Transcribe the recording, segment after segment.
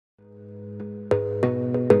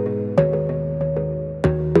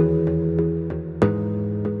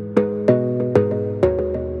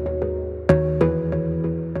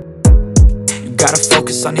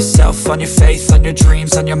focus on yourself, on your faith, on your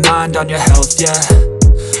dreams, on your mind, on your health, yeah.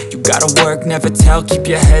 You gotta work, never tell, keep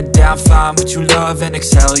your head down, find what you love and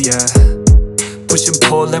excel, yeah. Push and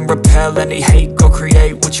pull and repel any hate, go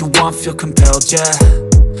create what you want, feel compelled, yeah.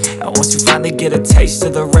 And once you finally get a taste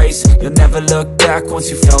of the race, you'll never look back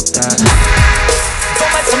once you felt that.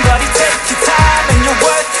 Don't let somebody take your time and your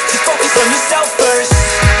worth, just focus on yourself first.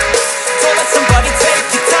 Don't let somebody take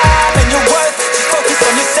your time and your worth, just focus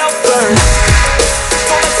on yourself first.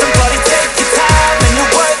 Don't let somebody take your time and your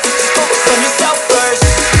worth, just focus on yourself first.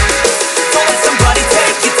 Don't let somebody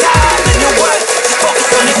take your time and your worth, just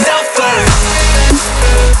focus on yourself first.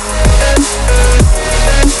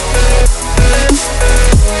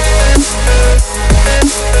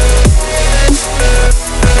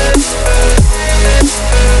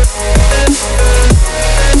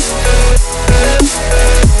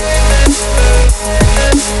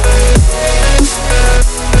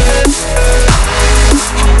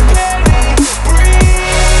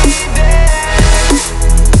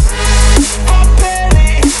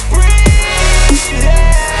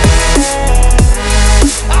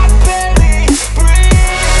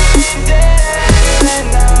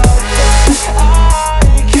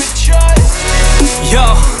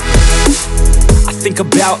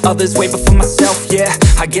 About others way before myself, yeah.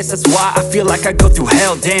 I guess that's why I feel like I go through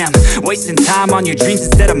hell, damn. Wasting time on your dreams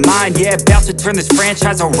instead of mine, yeah. About to turn this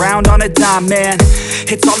franchise around on a dime, man.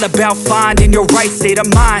 It's all about finding your right state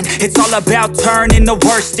of mind. It's all about turning the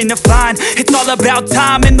worst into fine. It's all about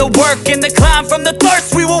time and the work and the climb. From the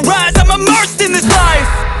thirst we will rise, I'm immersed in this life.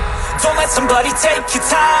 Don't let somebody take your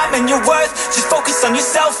time and your worth, just focus on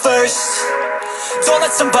yourself first. Don't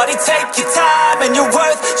let somebody take your time and your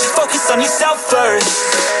worth, just focus on yourself first.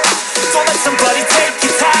 Don't let somebody take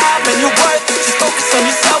your time and your worth, just focus on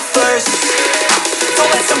yourself first. Don't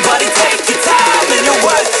let somebody take your time and your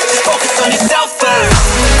worth, just focus on yourself first.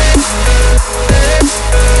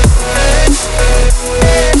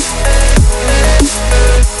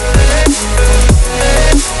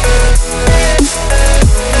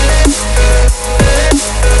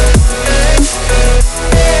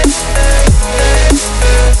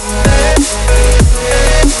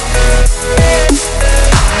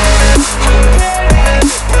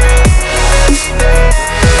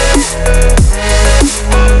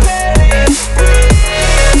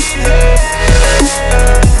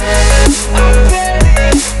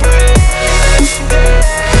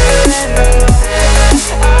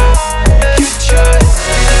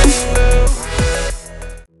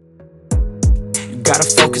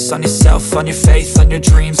 On yourself, on your faith, on your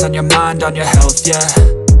dreams, on your mind, on your health, yeah.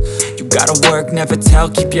 You gotta work, never tell,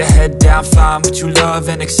 keep your head down, find what you love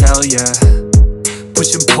and excel, yeah.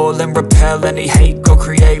 Push and pull and repel any hate, go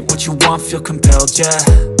create what you want, feel compelled, yeah.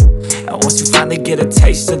 And once you finally get a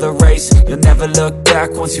taste of the race, you'll never look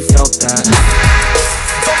back once you felt that.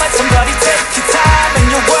 Don't let somebody take